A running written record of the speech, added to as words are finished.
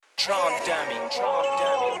It's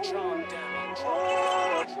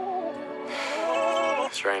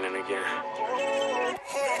raining again.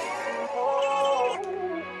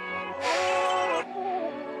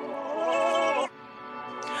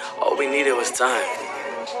 All we needed was time.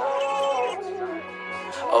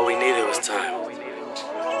 All we needed was time.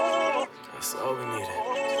 That's all we needed.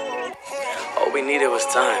 All we needed was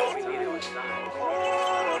time.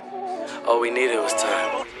 All we needed was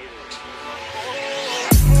time.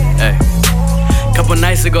 Hey, couple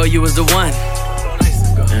nights ago you was the one.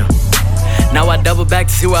 Yeah. Now I double back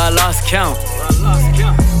to see where I lost count.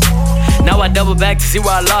 Now I double back to see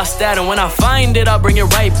where I lost that. And when I find it, I'll bring it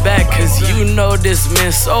right back. Cause you know this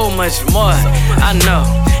meant so much more. I know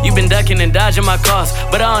you've been ducking and dodging my calls,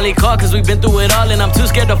 but I only call cause we've been through it all. And I'm too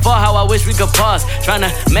scared to fall, how I wish we could pause. Trying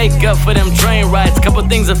to make up for them train rides. Couple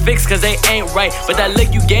things are fixed cause they ain't right. But that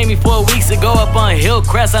lick you gave me 4 weeks ago up on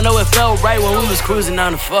Hillcrest, I know it felt right when we was cruising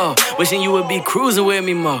on the floor. Wishing you would be cruising with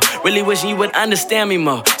me more. Really wishing you would understand me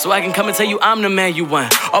more, so I can come and tell you I'm the man you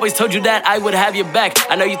want. Always told you that I would have your back.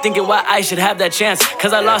 I know you thinking why I should have that chance,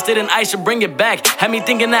 cause I lost it and I should bring it back. Had me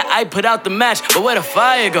thinking that I put out the match, but where the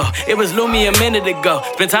fire go? It was Lumi a minute ago.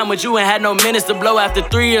 Spent time with you and had no minutes to blow. After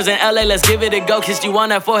 3 years in LA, let's give it a go. Kissed you on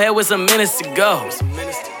that forehead with some minutes to go.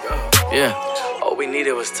 Yeah, all we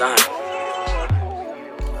needed was time.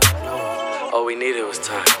 All we needed was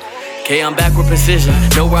time. Okay, I'm back with precision.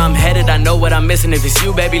 Know where I'm headed, I know what I'm missing. If it's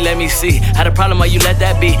you, baby, let me see. Had a problem, why you let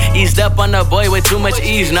that be? Eased up on the boy with too much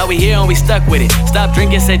ease. Now we here and we stuck with it. Stop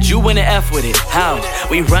drinking, said you win the F with it. How?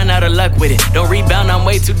 We run out of luck with it. Don't rebound, I'm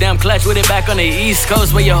way too damn clutch with it. Back on the East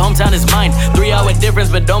Coast where your hometown is mine. 3 hour difference,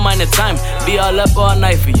 but don't mind the time. Be all up all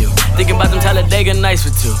night for you. Thinking about them Talladega nights for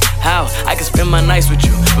 2. How? I can spend my nights with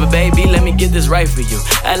you. But baby, let me get this right for you.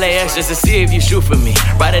 LAX just to see if you shoot for me.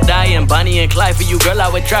 Ride or die and Bonnie and Clyde for you. Girl, I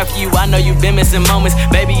would try for you. I know you've been missing moments.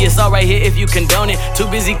 Baby, it's all right here if you condone it. Too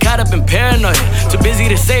busy caught up in paranoia. Too busy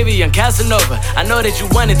to save it, young Casanova. I know that you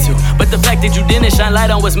wanted to, but the fact that you didn't shine light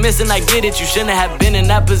on what's missing, I get it. You shouldn't have been in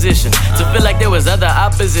that position to feel like there was other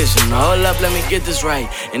opposition. Hold up, let me get this right.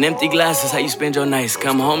 An empty glass is how you spend your nights.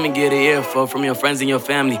 Come home and get an earful from your friends and your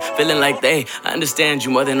family. Feeling like they understand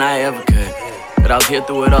you more than I ever could. But I was here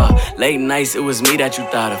through it all. Late nights, it was me that you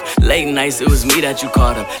thought of. Late nights, it was me that you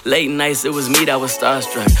caught up. Late nights, it was me that was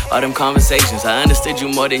starstruck. All them conversations, I understood you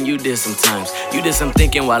more than you did sometimes. You did some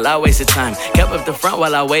thinking while I wasted time. Kept up the front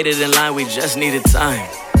while I waited in line. We just needed time.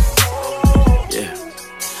 Yeah,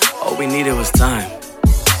 all we needed was time.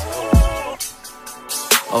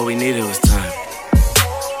 All we needed was time.